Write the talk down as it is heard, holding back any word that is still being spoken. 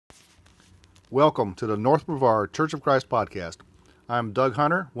Welcome to the North Brevard Church of Christ podcast. I'm Doug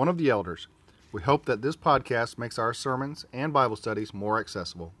Hunter, one of the elders. We hope that this podcast makes our sermons and Bible studies more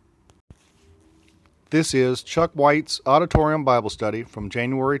accessible. This is Chuck White's Auditorium Bible Study from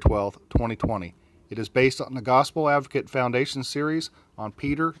January 12, 2020. It is based on the Gospel Advocate Foundation series on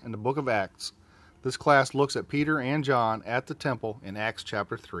Peter and the book of Acts. This class looks at Peter and John at the temple in Acts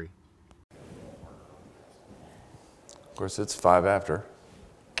chapter 3. Of course, it's 5 after.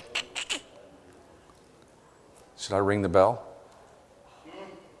 Should I ring the bell?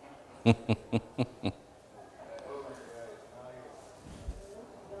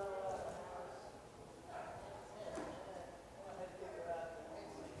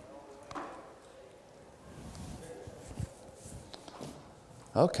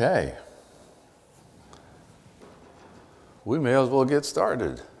 Okay. We may as well get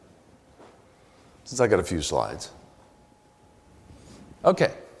started, since I got a few slides.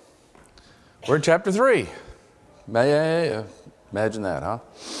 Okay. We're in chapter 3. Imagine that, huh?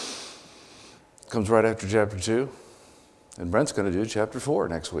 Comes right after chapter 2. And Brent's going to do chapter 4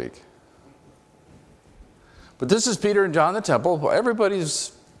 next week. But this is Peter and John in the temple. Well,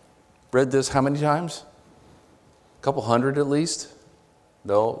 everybody's read this how many times? A couple hundred at least?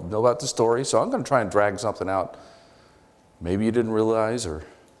 Know about the story. So I'm going to try and drag something out maybe you didn't realize or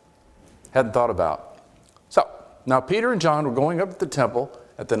hadn't thought about. So, now Peter and John were going up to the temple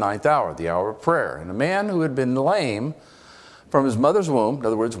at the 9th hour, the hour of prayer. And a man who had been lame from his mother's womb, in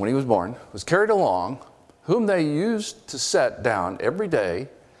other words, when he was born, was carried along, whom they used to set down every day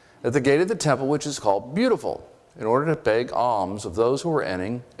at the gate of the temple, which is called Beautiful, in order to beg alms of those who were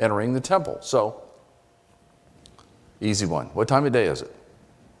entering the temple. So, easy one. What time of day is it?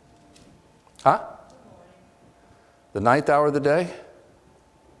 Huh? The 9th hour of the day?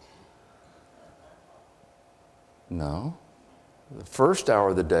 No. The first hour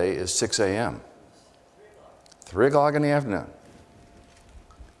of the day is 6 a.m. 3 o'clock in the afternoon.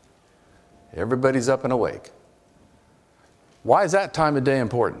 Everybody's up and awake. Why is that time of day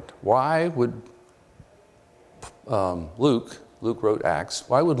important? Why would Luke wrote Acts,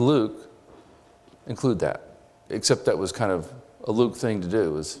 why would Luke include that? Except that was kind of a Luke thing to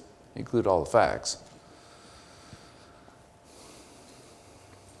do, is include all the facts.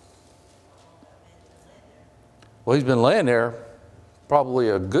 Well, he's been laying there probably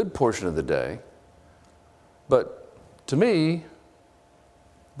a good portion of the day. But to me,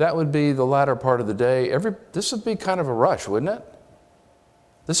 that would be the latter part of the day. This would be kind of a rush, wouldn't it?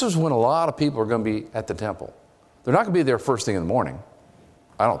 This is when a lot of people are going to be at the temple. They're not going to be there first thing in the morning,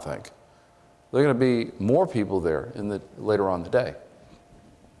 I don't think. There are going to be more people there later on in the day.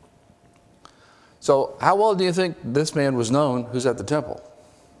 So how well do you think this man was known who's at the temple?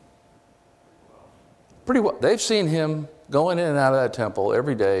 Pretty well. They've seen him going in and out of that temple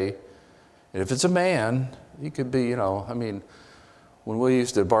every day. And if it's a man, he could be, when we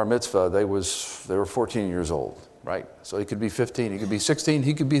used to bar mitzvah, they were 14 years old, right? So he could be 15, he could be 16,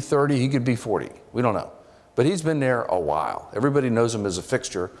 he could be 30, he could be 40. We don't know. But he's been there a while. Everybody knows him as a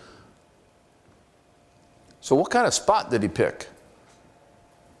fixture. So what kind of spot did he pick?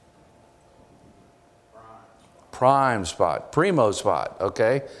 Prime spot, primo spot,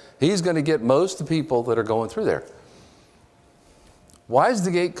 okay? He's going to get most of the people that are going through there. Why is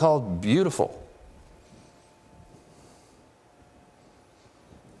the gate called Beautiful?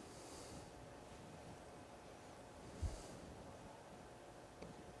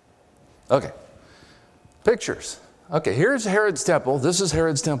 Okay, pictures. Okay, here's Herod's temple. This is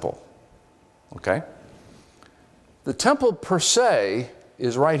Herod's temple, okay? The temple per se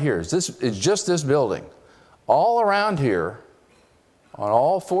is right here. It's just this building. All around here, on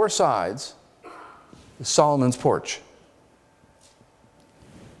all 4 sides, is Solomon's porch.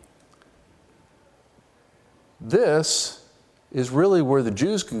 This is really where the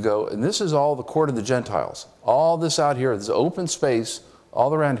Jews can go, and this is all the court of the Gentiles. All this out here, this open space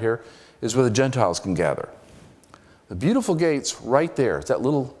all around here, is where the Gentiles can gather. The beautiful gate's right there. It's that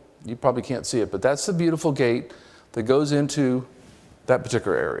little, you probably can't see it, but that's the beautiful gate that goes into that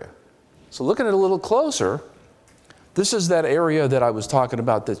particular area. So looking at it a little closer, this is that area that I was talking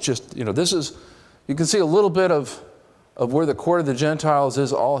about that's just, this is, you can see a little bit of where the court of the Gentiles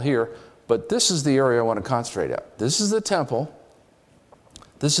is all here, but this is the area I want to concentrate at. This is the temple.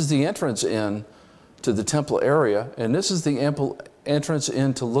 This is the entrance in to the temple area, and this is the entrance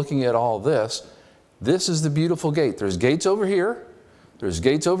into looking at all this. This is the beautiful gate. There's gates over here. There's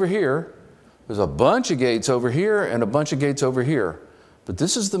gates over here. There's a bunch of gates over here and a bunch of gates over here. But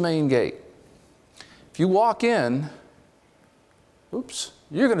this is the main gate. If you walk in,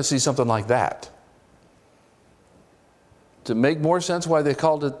 you're going to see something like that. To make more sense why they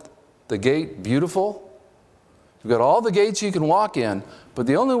called it the gate beautiful? You've got all the gates you can walk in, but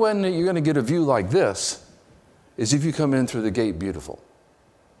the only one that you're going to get a view like this is if you come in through the gate beautiful.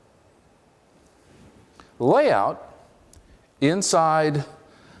 The layout inside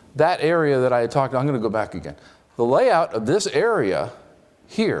that area that I had talked about, I'm going to go back again. The layout of this area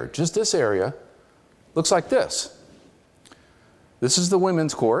here, just this area, looks like this. This is the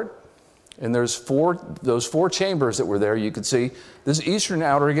women's court, and there's those four chambers that were there. You could see this eastern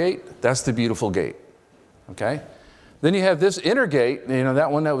outer gate, that's the beautiful gate. Okay? Then you have this inner gate,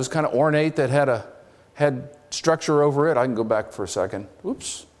 that one that was kind of ornate, that had structure over it. I can go back for a second.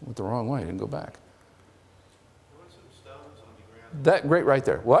 Oops, went the wrong way. I didn't go back. There were some stones on the ground. That great right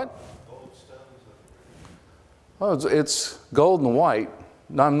there. What? Gold stones on the ground. Oh, it's gold and white.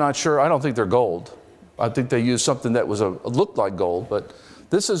 I'm not sure. I don't think they're gold. I think they used something that looked like gold. But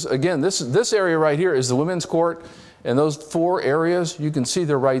this is, again, this area right here is the women's court. And those four areas, you can see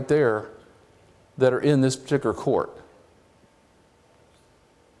they're right there that are in this particular court.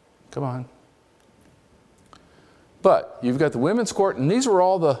 Come on. But you've got the women's court, and these were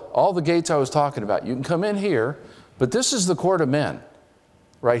all the gates I was talking about. You can come in here, but this is the court of men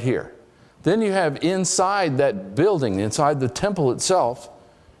right here. Then you have inside that building, inside the temple itself,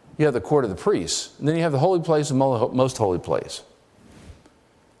 you have the court of the priests. And then you have the holy place and most holy place.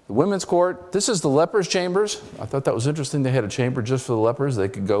 The women's court, this is the lepers' chambers. I thought that was interesting. They had a chamber just for the lepers. They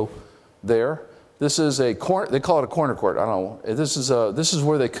could go there. This is a corner, they call it a corner court. I don't know. This is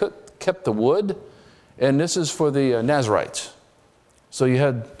where they kept the wood, and this is for the Nazarites. So you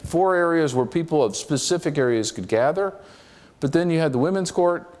had four areas where people of specific areas could gather, but then you had the women's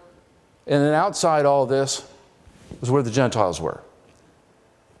court, and then outside all this was where the Gentiles were.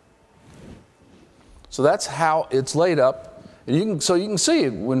 So that's how it's laid up. And you can see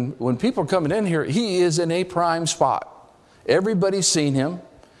when people are coming in here, he is in a prime spot. Everybody's seen him.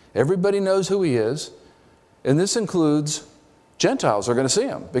 Everybody knows who he is. And this includes Gentiles are going to see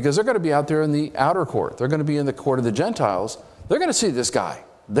him because they're going to be out there in the outer court. They're going to be in the court of the Gentiles. They're going to see this guy.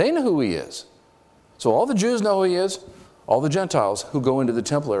 They know who he is. So all the Jews know who he is. All the Gentiles who go into the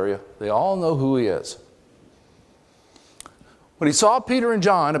temple area, they all know who he is. When he saw Peter and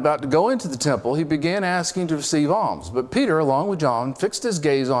John about to go into the temple, he began asking to receive alms. But Peter, along with John, fixed his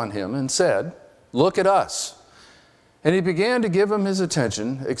gaze on him and said, "Look at us." And he began to give them his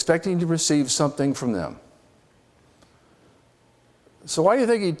attention, expecting to receive something from them. So why do you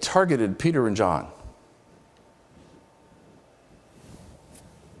think he targeted Peter and John?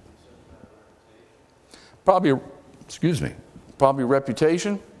 Probably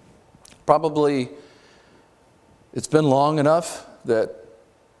reputation. Probably it's been long enough that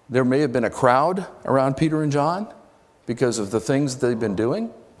there may have been a crowd around Peter and John because of the things they've been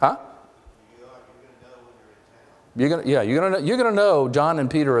doing. Huh? You're gonna know John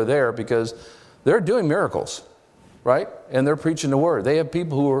and Peter are there because they're doing miracles, right? And they're preaching the word. They have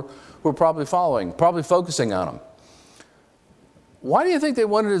people who are probably following, probably focusing on them. Why do you think they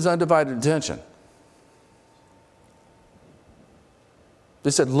wanted his undivided attention?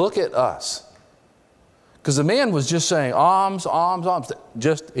 They said, "Look at us." Because the man was just saying, alms, alms, alms.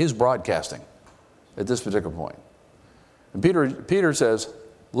 Just his broadcasting at this particular point. And Peter says,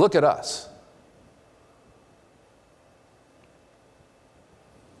 "Look at us."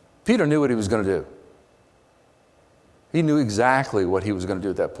 Peter knew what he was going to do. He knew exactly what he was going to do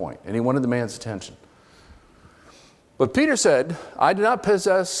at that point, and he wanted the man's attention. But Peter said, "I do not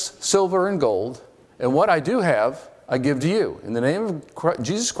possess silver and gold, and what I do have, I give to you. In the name of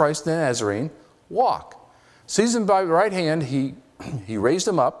Jesus Christ the Nazarene, walk." Seizing by the right hand, he raised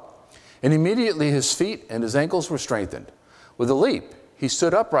him up, and immediately his feet and his ankles were strengthened. With a leap, he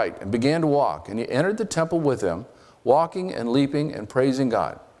stood upright and began to walk, and he entered the temple with them, walking and leaping and praising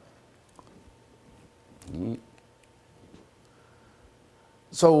God.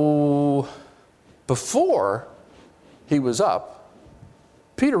 So before he was up,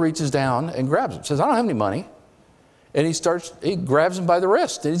 Peter reaches down and grabs him, says, "I don't have any money." And he grabs him by the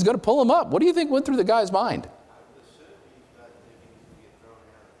wrist, and he's going to pull him up. What do you think went through the guy's mind?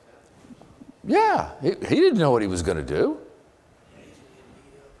 Yeah, he didn't know what he was going to do.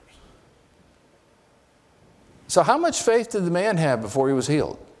 So how much faith did the man have before he was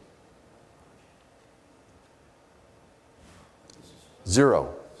healed?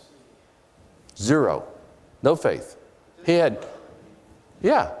 0. 0. No faith.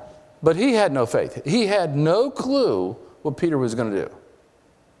 But he had no faith. He had no clue what Peter was going to do.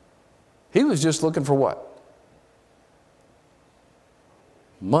 He was just looking for what?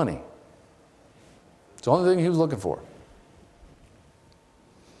 Money. It's the only thing he was looking for.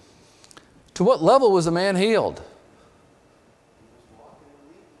 To what level was the man healed?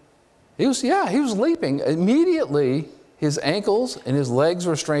 He was leaping. Immediately, his ankles and his legs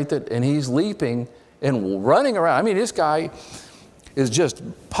were strengthened, and he's leaping and running around. I mean, this guy is just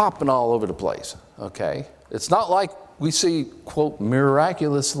popping all over the place, okay? It's not like we see, quote,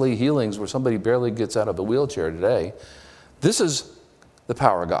 miraculously healings where somebody barely gets out of a wheelchair today. This is the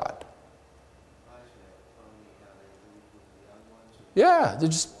power of God. Yeah,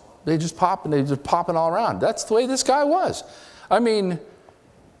 they just pop and they're just popping all around. That's the way this guy was. I mean,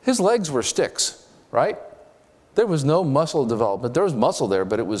 his legs were sticks, right? There was no muscle development. There was muscle there,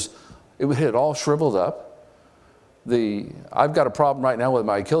 but it had all shriveled up. I've got a problem right now with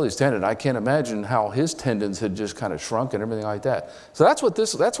my Achilles tendon. I can't imagine how his tendons had just kind of shrunk and everything like that. So that's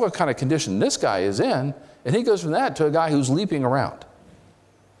what kind of condition this guy is in. And he goes from that to a guy who's leaping around.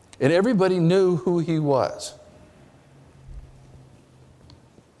 And everybody knew who he was.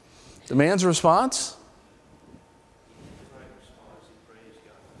 The man's response?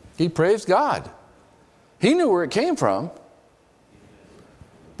 He praised God. He knew where it came from.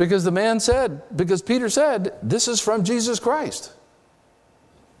 Because Peter said, this is from Jesus Christ.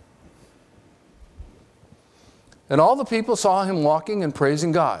 And all the people saw him walking and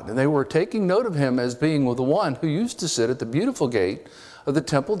praising God. And they were taking note of him as being the one who used to sit at the beautiful gate of the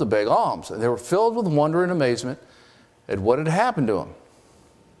temple to beg alms. And they were filled with wonder and amazement at what had happened to him.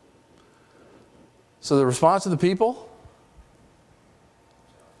 So the response of the people?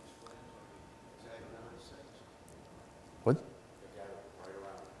 What?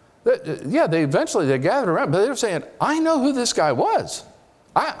 Yeah, they gathered around, but they were saying, I know who this guy was.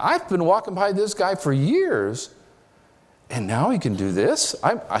 I've been walking by this guy for years, and now he can do this.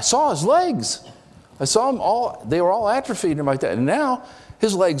 I saw his legs. I saw them all, they were all atrophied and like that. And now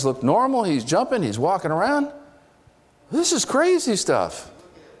his legs look normal, he's jumping, he's walking around. This is crazy stuff.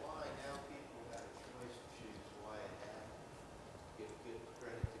 Look at why now people have a choice to choose why and give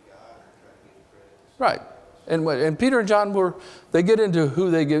credit to God or try to give credit to Right. And Peter and John they get into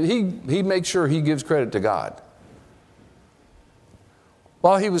who they give. He makes sure he gives credit to God.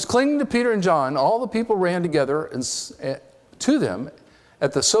 While he was clinging to Peter and John, all the people ran together to them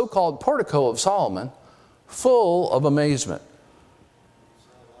at the so-called portico of Solomon, full of amazement.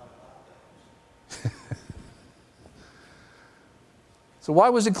 So why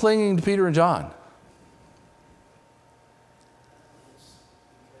was he clinging to Peter and John?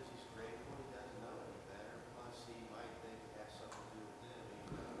 because he's grateful he doesn't know any better, plus he might think it has something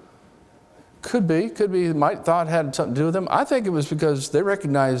to do with them. Could be. He might thought it had something to do with them. I think it was because they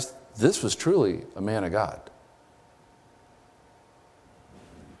recognized this was truly a man of God.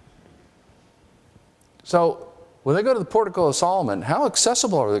 So when they go to the portico of Solomon, how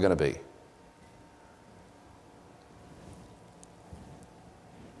accessible are they going to be?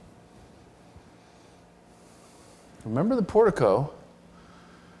 Remember the portico?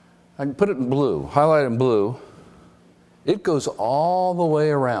 I can put it in blue, highlight it in blue. It goes all the way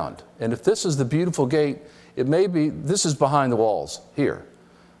around. And if this is the beautiful gate, it may be, this is behind the walls here.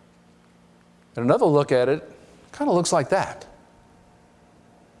 And another look at it, kind of looks like that.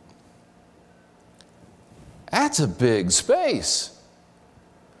 That's a big space.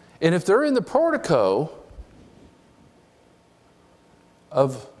 And if they're in the portico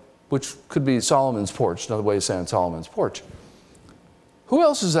of, which could be Solomon's porch, another way of saying Solomon's porch, who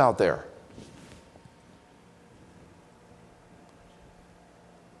else is out there?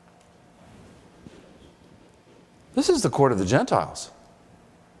 This is the court of the Gentiles.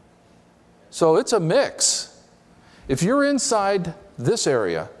 So it's a mix. If you're inside this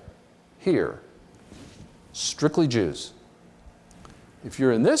area here, strictly Jews. If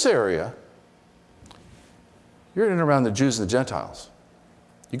you're in this area, you're in and around the Jews and the Gentiles.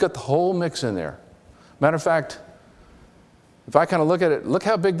 You got the whole mix in there. Matter of fact, if I kind of look at it, look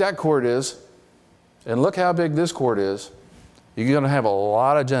how big that court is, and look how big this court is. You're going to have a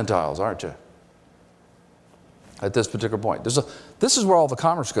lot of Gentiles, aren't you? At this particular point. This is where all the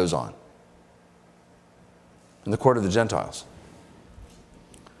commerce goes on. In the court of the Gentiles.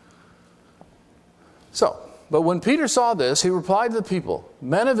 So, but when Peter saw this, he replied to the people,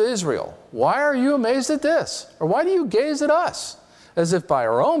 "Men of Israel, why are you amazed at this? Or why do you gaze at us, as if by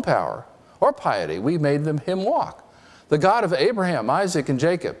our own power or piety we made him walk? The God of Abraham, Isaac, and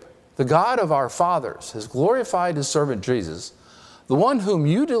Jacob, the God of our fathers, has glorified his servant Jesus, the one whom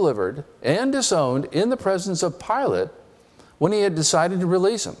you delivered and disowned in the presence of Pilate when he had decided to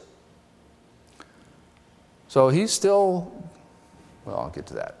release him." So he's still, well, I'll get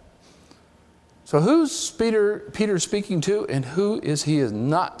to that. So who's Peter speaking to, and who is he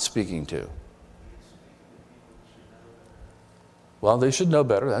not speaking to? Well, they should know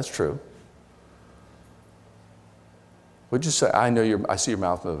better, that's true. Would you say, I see your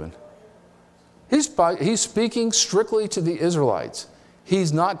mouth moving. He's speaking strictly to the Israelites.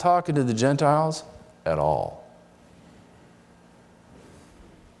 He's not talking to the Gentiles at all.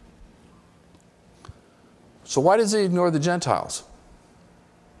 So why does he ignore the Gentiles?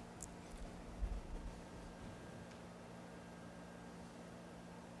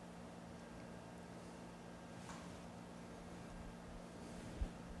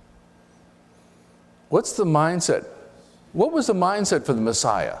 What's the mindset? What was the mindset for the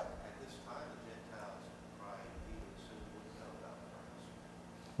Messiah? At this time, the Gentiles probably even soon wouldn't know about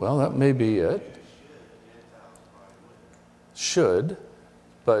Christ. Well, that may be it. Gentiles probably wouldn't. Should,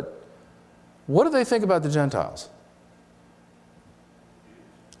 but what do they think about the Gentiles?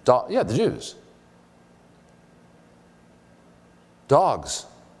 Yeah, the Jews. Dogs.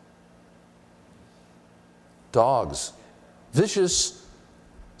 Dogs. Vicious,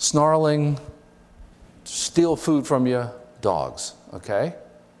 snarling, steal food from you, dogs, okay?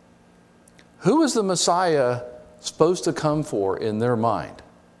 Who is the Messiah supposed to come for in their mind?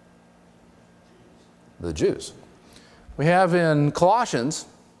 The Jews. We have in Colossians,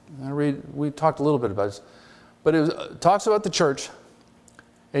 we talked a little bit about this, but it talks about the church,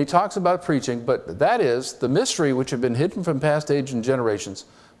 and he talks about preaching, but that is the mystery which had been hidden from past age and generations,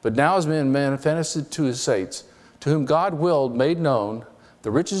 but now has been manifested to his saints, to whom God willed, made known, the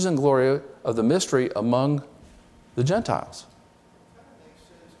riches and glory of the mystery among the Gentiles. That makes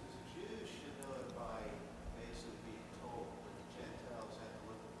sense, because the Jews should know it by basically being told, but the Gentiles had to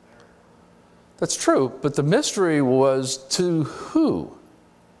look at the miracle. That's true, but the mystery was to who?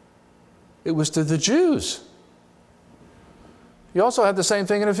 It was to the Jews. You also have the same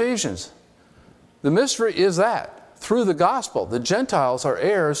thing in Ephesians. The mystery is that, through the gospel, the Gentiles are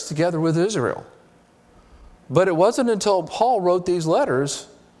heirs together with Israel. But it wasn't until Paul wrote these letters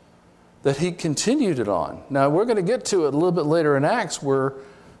that he continued it on. Now, we're going to get to it a little bit later in Acts, where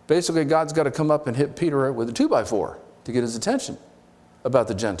basically God's got to come up and hit Peter with a 2x4 to get his attention about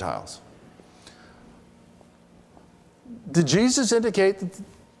the Gentiles. Did Jesus indicate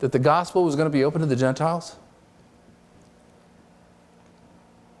that the gospel was going to be open to the Gentiles?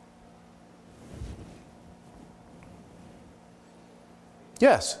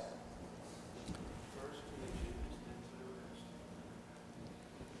 Yes.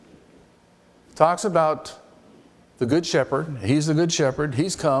 Talks about the good shepherd. He's the good shepherd.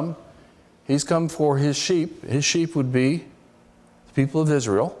 He's come for his sheep. His sheep would be the people of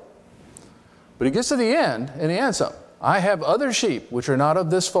Israel. But he gets to the end and he adds something. I have other sheep which are not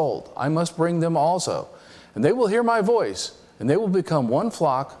of this fold. I must bring them also. And they will hear my voice, and they will become one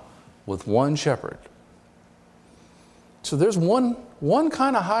flock with one shepherd. So there's one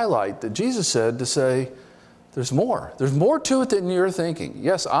kind of highlight that Jesus said to say, there's more. There's more to it than you're thinking.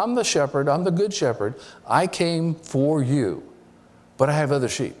 Yes, I'm the shepherd. I'm the good shepherd. I came for you, but I have other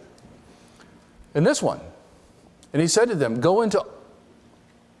sheep. And this one, and he said to them, go into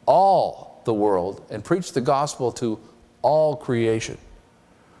all the world and preach the gospel to all creation.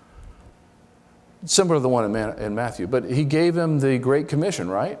 Similar to the one in Matthew, but he gave them the Great Commission,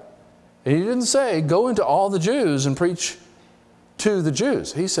 right? And he didn't say, go into all the Jews and preach to the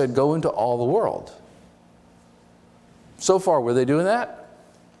Jews. He said, go into all the world. So far, were they doing that?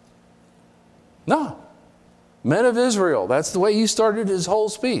 No. Men of Israel. That's the way he started his whole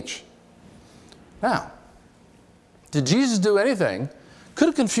speech. Now, did Jesus do anything? Could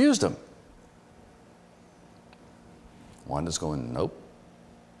have confused them. Wanda's going, nope.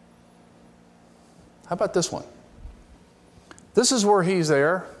 How about this one? This is where he's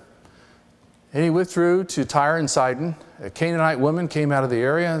there. And he withdrew to Tyre and Sidon. A Canaanite woman came out of the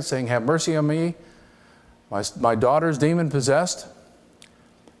area and saying, have mercy on me. My daughter's demon-possessed.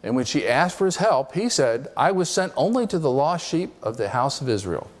 And when she asked for his help, he said, I was sent only to the lost sheep of the house of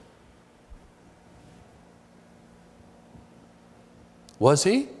Israel. Was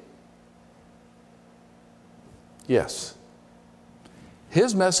he? Yes.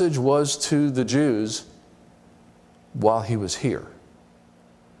 His message was to the Jews while he was here.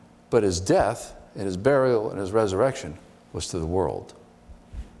 But his death and his burial and his resurrection was to the world.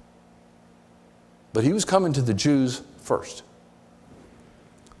 But he was coming to the Jews first.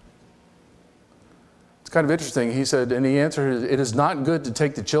 It's kind of interesting. He said, and he answered, it is not good to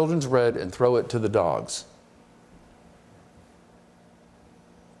take the children's bread and throw it to the dogs.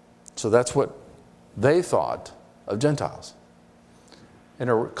 So that's what they thought of Gentiles. And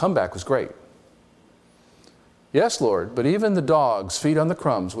her comeback was great. Yes, Lord, but even the dogs feed on the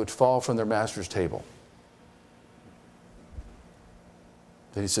crumbs which fall from their master's table.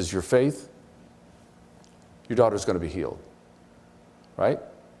 Then he says, your faith, your daughter's going to be healed. Right?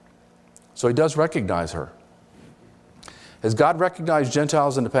 So he does recognize her. Has God recognized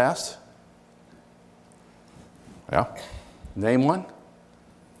Gentiles in the past? Yeah. Name one.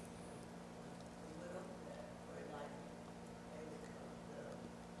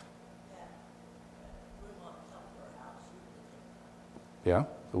 Yeah,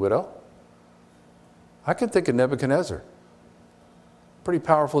 the widow. I can think of Nebuchadnezzar. Pretty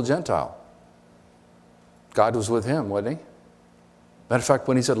powerful Gentile. God was with him, wasn't he? Matter of fact,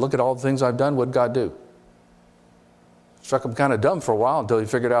 when he said, look at all the things I've done, what did God do? Struck him kind of dumb for a while until he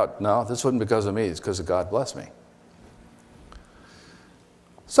figured out, no, this wasn't because of me, it's because of God blessed me.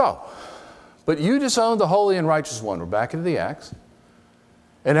 So, but you disowned the holy and righteous one. We're back into the Acts.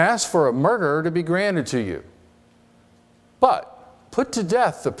 And asked for a murderer to be granted to you. But put to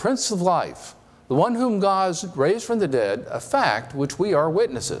death the Prince of Life, the one whom God raised from the dead, a fact which we are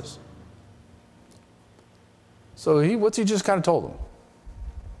witnesses. So what's he just kind of told them?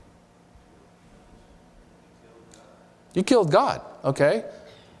 You killed God, okay?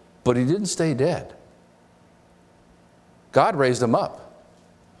 But he didn't stay dead. God raised him up.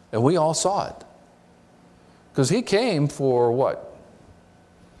 And we all saw it. Because he came for what?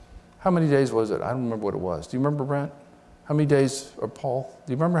 How many days was it? I don't remember what it was. Do you remember, Brent? How many days, or Paul?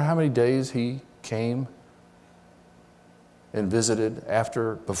 Do you remember how many days he came and visited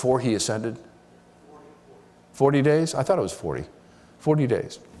before he ascended? 40 days? I thought it was 40. 40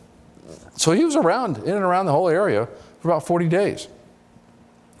 days. So he was around, in and around the whole area for about 40 days.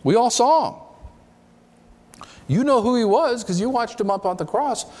 We all saw him. You know who he was because you watched him up on the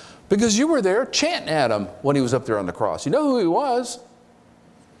cross because you were there chanting at him when he was up there on the cross. You know who he was.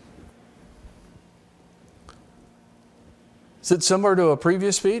 Is it similar to a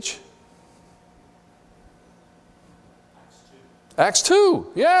previous speech? Acts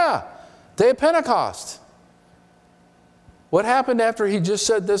 2, yeah. Day of Pentecost. What happened after he just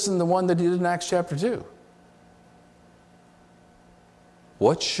said this in the one that he did in Acts chapter 2?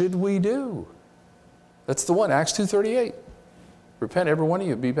 What should we do? That's the one, Acts 2:38. Repent, every one of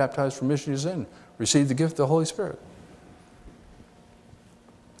you, be baptized for remission of sin. Receive the gift of the Holy Spirit.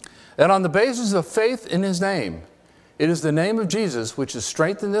 And on the basis of faith in his name, it is the name of Jesus which has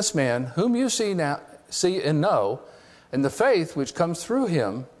strengthened this man, whom you see and know, and the faith which comes through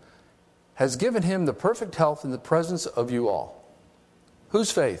him has given him the perfect health in the presence of you all.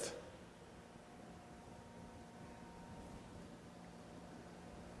 Whose faith?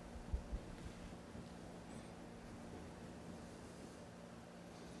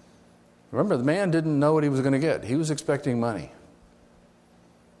 Remember, the man didn't know what he was going to get. He was expecting money.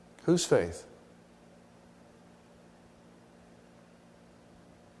 Whose faith?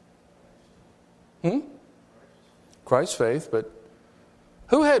 Christ's faith, but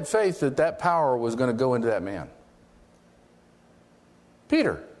who had faith that that power was going to go into that man?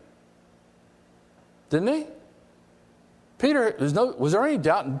 Peter. Didn't he? Peter, was there any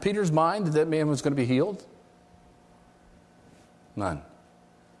doubt in Peter's mind that that man was going to be healed? None.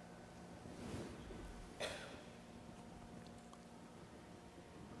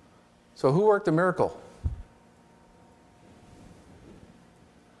 So who worked the miracle?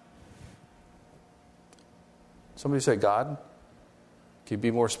 Somebody say God? Can you be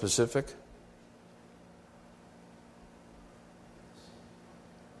more specific?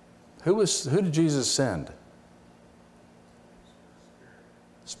 Who did Jesus send?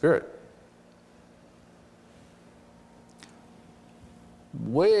 Spirit.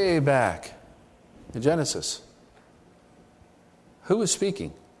 Way back in Genesis. Who was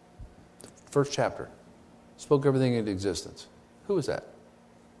speaking? First chapter. Spoke everything into existence. Who was that?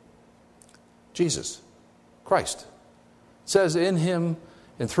 Jesus. Christ. It says in him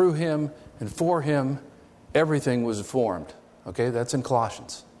and through him and for him everything was formed. Okay, that's in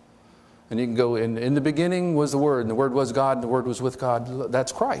Colossians. And you can go in the beginning was the Word, and the Word was God, and the Word was with God.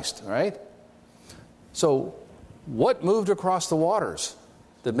 That's Christ, all right? So what moved across the waters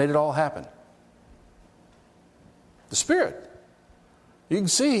that made it all happen? The Spirit. You can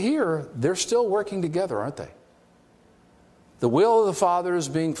see here, they're still working together, aren't they? The will of the Father is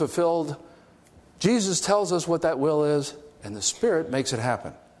being fulfilled. Jesus tells us what that will is, and the Spirit makes it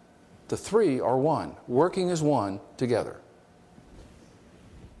happen. The three are one, working as one together.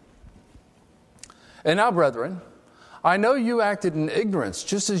 And now, brethren, I know you acted in ignorance,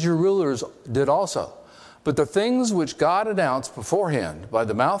 just as your rulers did also. But the things which God announced beforehand by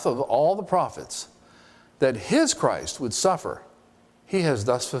the mouth of all the prophets, that his Christ would suffer, he has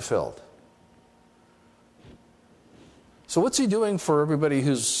thus fulfilled. So what's he doing for everybody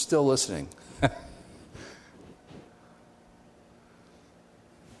who's still listening?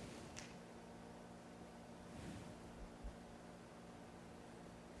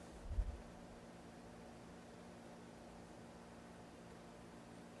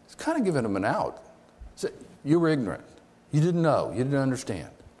 He's kind of giving them an out. So you were ignorant. You didn't know. You didn't understand.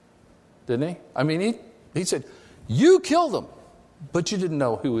 Didn't he? I mean, he said, you killed him, but you didn't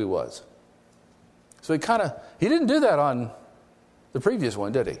know who he was. So he didn't do that on the previous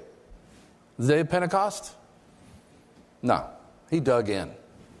one, did he? The day of Pentecost? No. He dug in.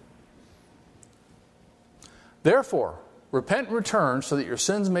 Therefore, repent and return so that your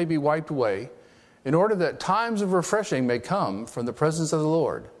sins may be wiped away, in order that times of refreshing may come from the presence of the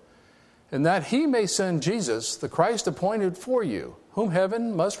Lord, and that he may send Jesus, the Christ appointed for you, whom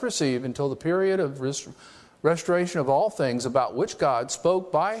heaven must receive until the period of restoration of all things, about which God spoke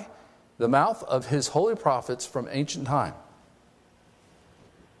by the mouth of his holy prophets from ancient time.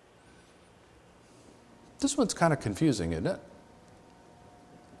 This one's kind of confusing, isn't it?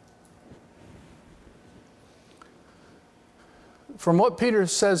 From what Peter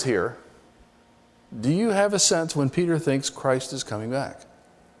says here, do you have a sense when Peter thinks Christ is coming back?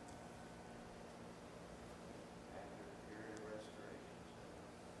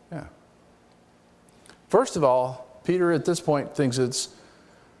 Yeah. First of all, Peter at this point thinks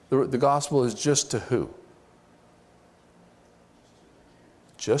the gospel is just to who?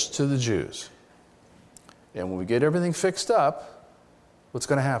 Just to the Jews. And when we get everything fixed up, what's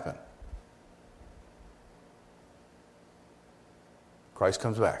going to happen? Christ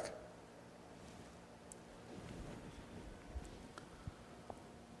comes back.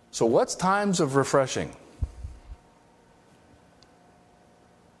 So what's times of refreshing?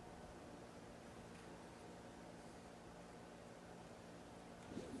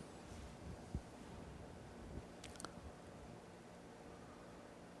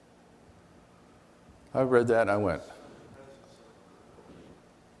 I read that and I went,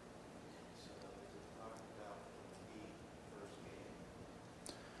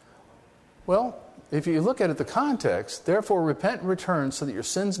 well, if you look at it, the context, therefore repent and return so that your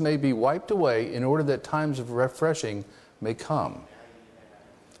sins may be wiped away, in order that times of refreshing may come.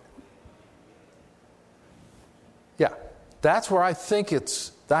 Yeah, that's where I think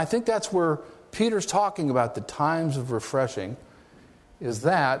that's where Peter's talking about the times of refreshing, is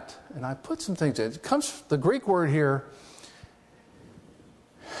that, and I put some things in. It comes, the Greek word here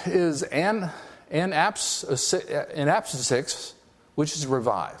is anapsisix, which is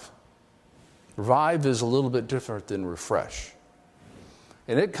revive. Revive is a little bit different than refresh.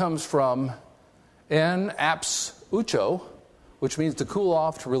 And it comes from anapsucho, which means to cool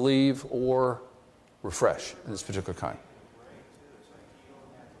off, to relieve, or refresh in this particular kind.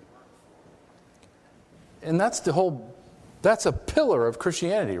 And that's a pillar of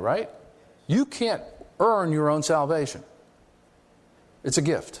Christianity, right? You can't earn your own salvation. It's a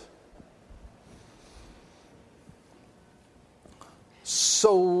gift.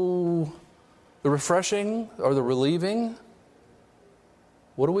 So, the refreshing or the relieving,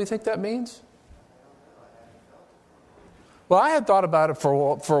 what do we think that means? Well, I had thought about it for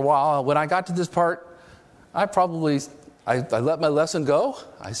a while. When I got to this part, I let my lesson go.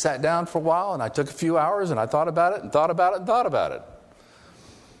 I sat down for a while and I took a few hours and I thought about it and thought about it and thought about it.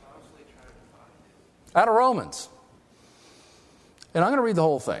 Out of Romans. And I'm going to read the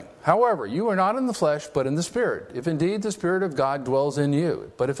whole thing. However, you are not in the flesh, but in the Spirit, if indeed the Spirit of God dwells in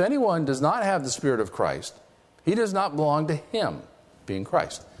you. But if anyone does not have the Spirit of Christ, he does not belong to him, being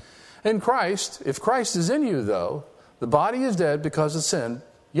Christ. In Christ, if Christ is in you, though, the body is dead because of sin,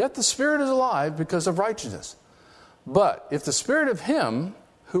 yet the Spirit is alive because of righteousness. But if the Spirit of him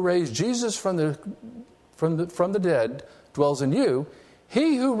who raised Jesus from the dead dwells in you,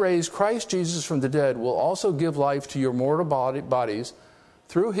 he who raised Christ Jesus from the dead will also give life to your mortal bodies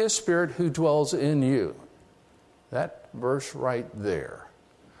through his Spirit who dwells in you. That verse right there.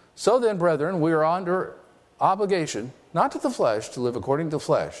 So then, brethren, we are under obligation, not to the flesh, to live according to the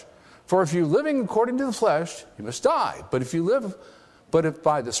flesh. For if you living according to the flesh, you must die. But if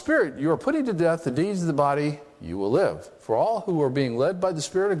by the Spirit you are putting to death the deeds of the body, you will live. For all who are being led by the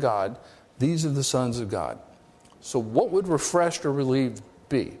Spirit of God, these are the sons of God. So what would refreshed or relieved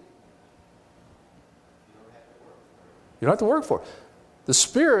be? You don't have to work for it. The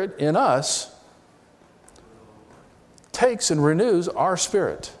Spirit in us takes and renews our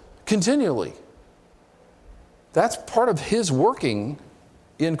spirit continually. That's part of his working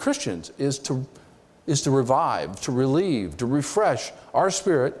in Christians, is to revive, to relieve, to refresh our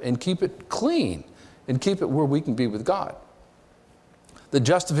spirit and keep it clean and keep it where we can be with God. The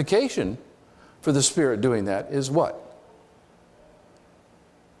justification for the Spirit doing that is what?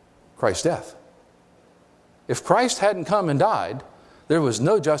 Christ's death. If Christ hadn't come and died, there was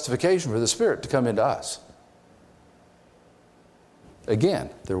no justification for the Spirit to come into us.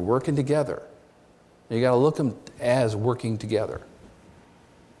 Again, they're working together. You got to look at them as working together.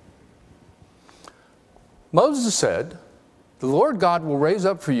 Moses said, the Lord God will raise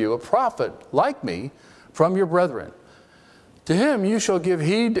up for you a prophet like me from your brethren. To him you shall give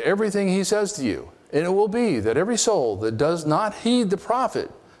heed to everything he says to you. And it will be that every soul that does not heed the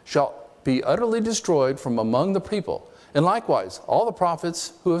prophet shall be utterly destroyed from among the people. And likewise, all the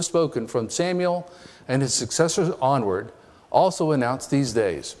prophets who have spoken from Samuel and his successors onward also announce these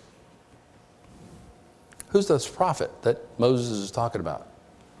days. Who's this prophet that Moses is talking about?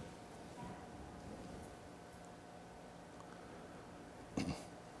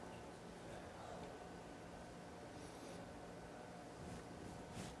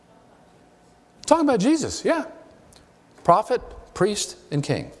 Talking about Jesus, yeah. Prophet, priest, and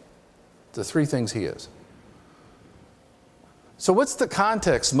king. The three things he is. So what's the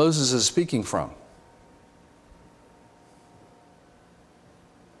context Moses is speaking from?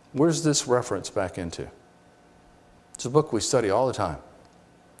 Where's this reference back into? It's a book we study all the time.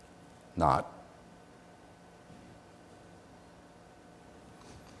 Not.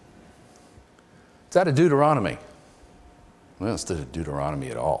 It's out of Deuteronomy. Well, it's not Deuteronomy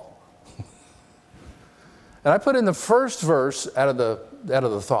at all. And I put in the first verse out of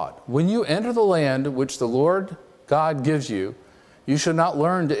the thought. When you enter the land which the Lord God gives you, you should not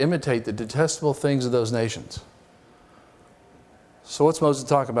learn to imitate the detestable things of those nations. So what's Moses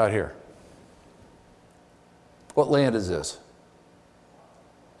talking about here? What land is this?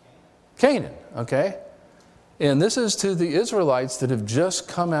 Canaan, okay? And this is to the Israelites that have just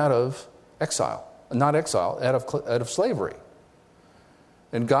come out of exile. Not exile, out of slavery.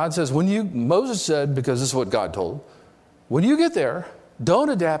 And God says, Moses said, because this is what God told, when you get there, don't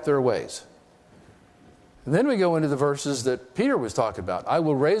adapt their ways. And then we go into the verses that Peter was talking about. I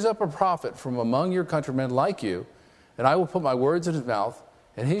will raise up a prophet from among your countrymen like you, and I will put my words in his mouth,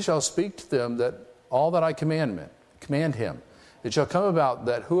 and he shall speak to them that all that I command him. It shall come about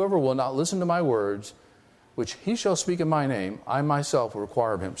that whoever will not listen to my words, which he shall speak in my name, I myself will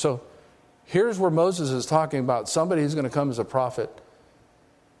require of him. So here's where Moses is talking about somebody who's going to come as a prophet.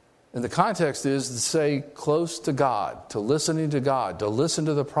 And the context is to stay close to God, to listening to God, to listen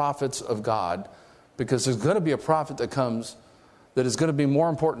to the prophets of God, because there's going to be a prophet that comes that is going to be more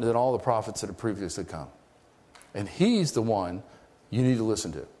important than all the prophets that have previously come. And he's the one you need to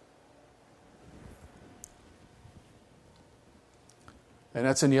listen to. And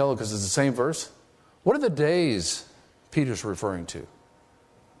that's in yellow because it's the same verse. What are the days Peter's referring to?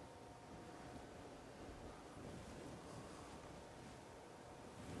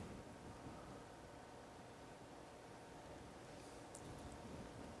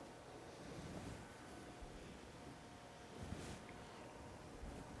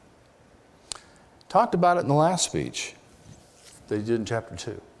 Talked about it in the last speech that he did in chapter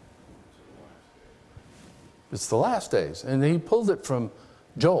 2. It's the last days. And he pulled it from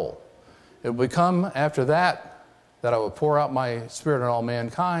Joel. It will come after that I will pour out my spirit on all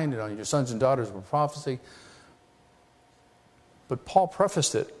mankind and on your sons and daughters with prophecy. But Paul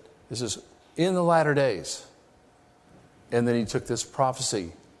prefaced it. This is in the latter days. And then he took this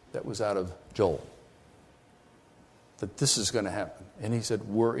prophecy that was out of Joel, that this is going to happen. And he said,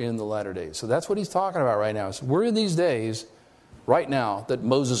 we're in the latter days. So that's what he's talking about right now. So we're in these days right now that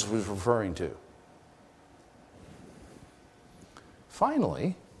Moses was referring to.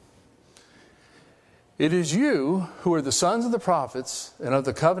 Finally, it is you who are the sons of the prophets and of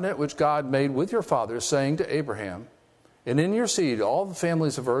the covenant which God made with your fathers, saying to Abraham, and in your seed all the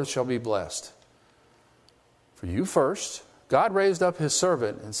families of earth shall be blessed. For you first, God raised up his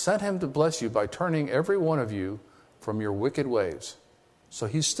servant and sent him to bless you by turning every one of you from your wicked ways. So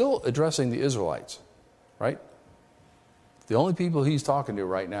he's still addressing the Israelites, right? The only people he's talking to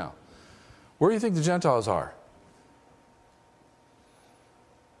right now. Where do you think the Gentiles are?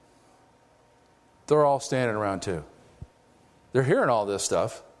 They're all standing around too. They're hearing all this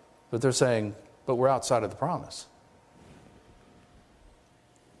stuff, but they're saying, but we're outside of the promise.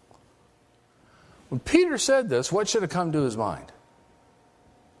 When Peter said this, what should have come to his mind?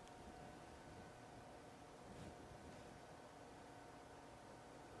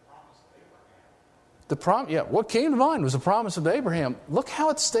 What came to mind was the promise of Abraham. Look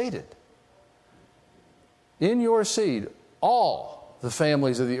how it's stated. In your seed, all the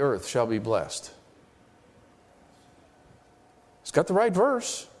families of the earth shall be blessed. It's got the right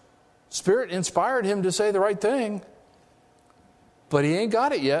verse. Spirit inspired him to say the right thing. But he ain't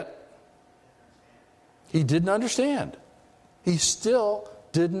got it yet. He didn't understand. He still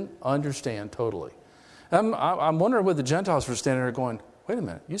didn't understand totally. I'm wondering what the Gentiles were standing there going, wait a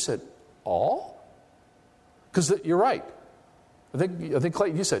minute, you said all? Because you're right. I think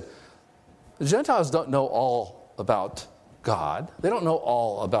Clayton, you said, the Gentiles don't know all about God. They don't know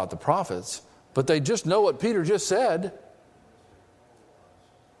all about the prophets, But they just know what Peter just said.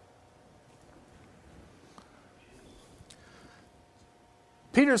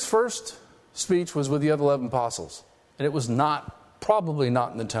 Peter's first speech was with the other 11 apostles. And it was probably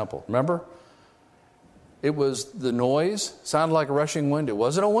not in the temple. Remember? It was the noise, sounded like a rushing wind. It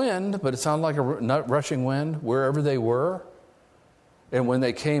wasn't a wind, but it sounded like a rushing wind wherever they were. And when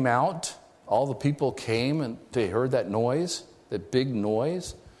they came out, all the people came and they heard that noise, that big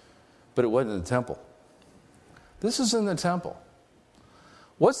noise. But it wasn't in the temple. This is in the temple.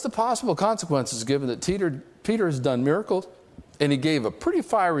 What's the possible consequences given that Peter has done miracles and he gave a pretty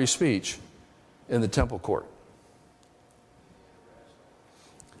fiery speech in the temple court?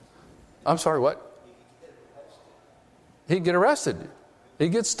 I'm sorry, what? He'd get arrested.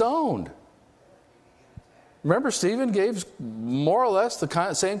 He'd get stoned. Remember, Stephen gave more or less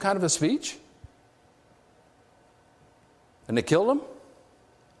the same kind of a speech? And they killed him?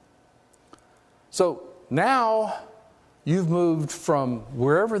 So now you've moved from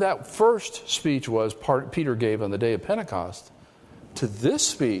wherever that first speech was, Peter gave on the day of Pentecost, to this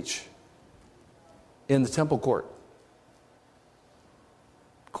speech in the temple court.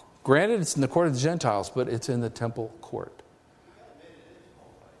 Granted, it's in the court of the Gentiles, but it's in the temple court.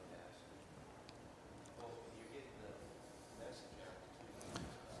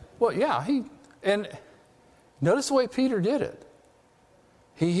 Well, yeah, and notice the way Peter did it.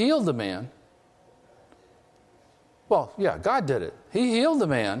 He healed the man. Well, yeah, God did it. He healed the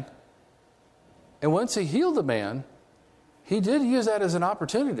man. And once he healed the man, he did use that as an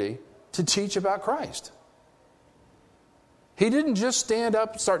opportunity to teach about Christ. He didn't just stand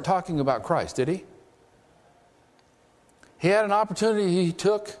up and start talking about Christ, did he? He had an opportunity he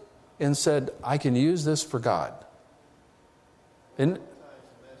took and said, I can use this for God. And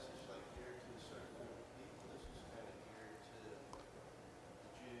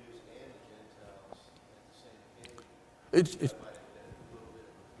it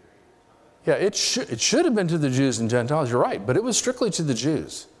should have been to the Jews and Gentiles, you're right, but it was strictly to the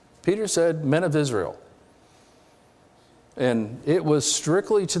Jews. Peter said, men of Israel. And it was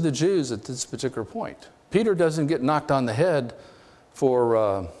strictly to the Jews at this particular point. Peter doesn't get knocked on the head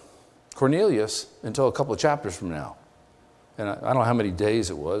for Cornelius until a couple of chapters from now. And I don't know how many days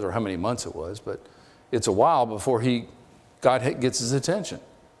it was or how many months it was, but it's a while before God gets his attention.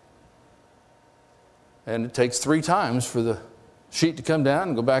 And it takes 3 times for the sheet to come down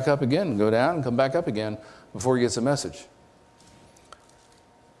and go back up again and go down and come back up again before he gets a message.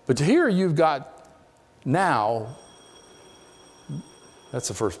 But here you've got now, that's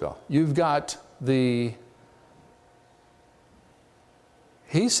the first bell. You've got he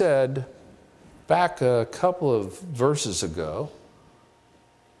said back a couple of verses ago,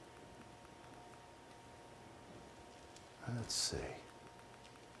 let's see,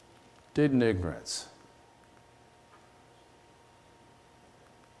 did in ignorance.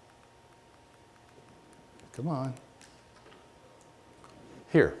 Come on.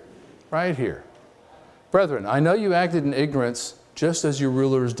 Here, right here. Brethren, I know you acted in ignorance just as your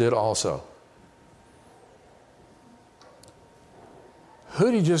rulers did also.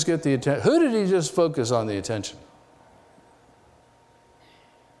 Who did he just get the attention? Who did he just focus on the attention?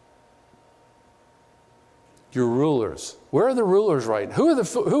 Your rulers. Where are the rulers right now? Who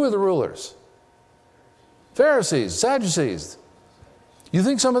are the rulers? Pharisees, Sadducees. You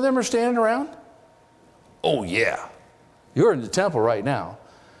think some of them are standing around? Oh, yeah. You're in the temple right now.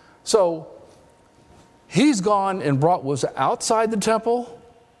 So he's gone and was outside the temple,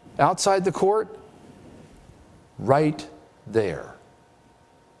 outside the court, right there.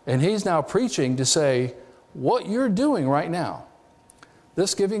 And he's now preaching to say, what you're doing right now,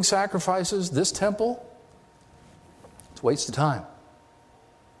 this giving sacrifices, this temple, it's a waste of time.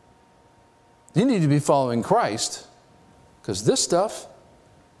 You need to be following Christ because this stuff,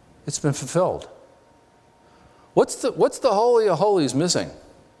 it's been fulfilled. What's the Holy of Holies missing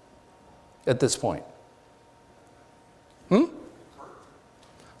at this point? Well,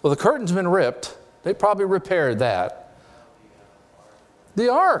 the curtain's been ripped. They probably repaired that. The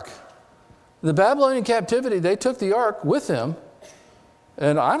ark. The Babylonian captivity, they took the ark with them.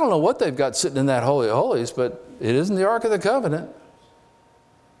 And I don't know what they've got sitting in that Holy of Holies, but it isn't the Ark of the Covenant.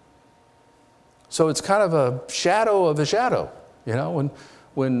 So it's kind of a shadow of a shadow. You know,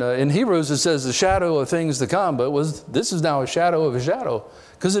 when in Hebrews it says the shadow of things to come, but this is now a shadow of a shadow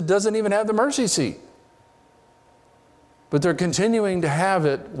because it doesn't even have the mercy seat. But they're continuing to have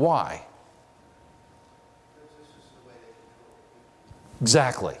it. Why?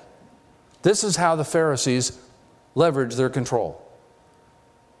 Exactly. This is how the Pharisees leveraged their control.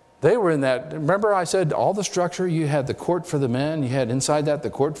 They were in that, remember I said all the structure, you had the court for the men, you had inside that the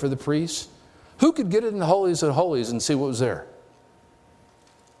court for the priests. Who could get in the holies of holies and see what was there?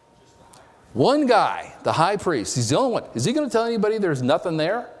 One guy, the high priest. He's the only one. Is he going to tell anybody there's nothing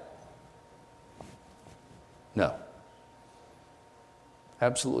there? No.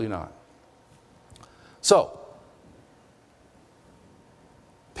 Absolutely not. So,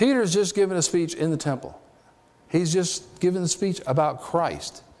 Peter's just given a speech in the temple. He's just given a speech about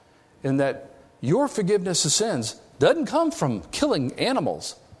Christ, in that your forgiveness of sins doesn't come from killing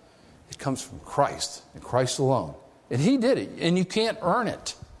animals. It comes from Christ and Christ alone. And he did it, and you can't earn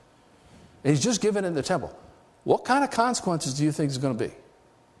it. And he's just given it in the temple. What kind of consequences do you think is going to be?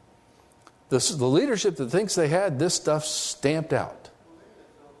 The leadership that thinks they had this stuff stamped out.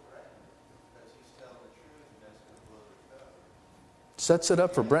 Sets it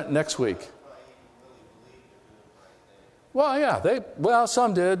up for Brent next week. Well, yeah,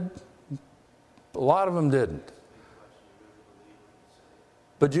 some did. A lot of them didn't.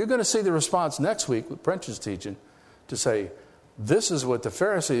 But you're going to see the response next week with Brent is teaching to say, this is what the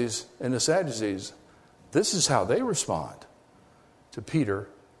Pharisees and the Sadducees, this is how they respond to Peter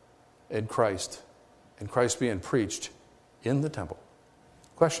and Christ being preached in the temple.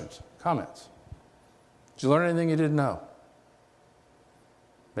 Questions? Comments? Did you learn anything you didn't know?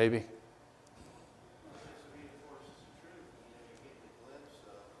 Maybe.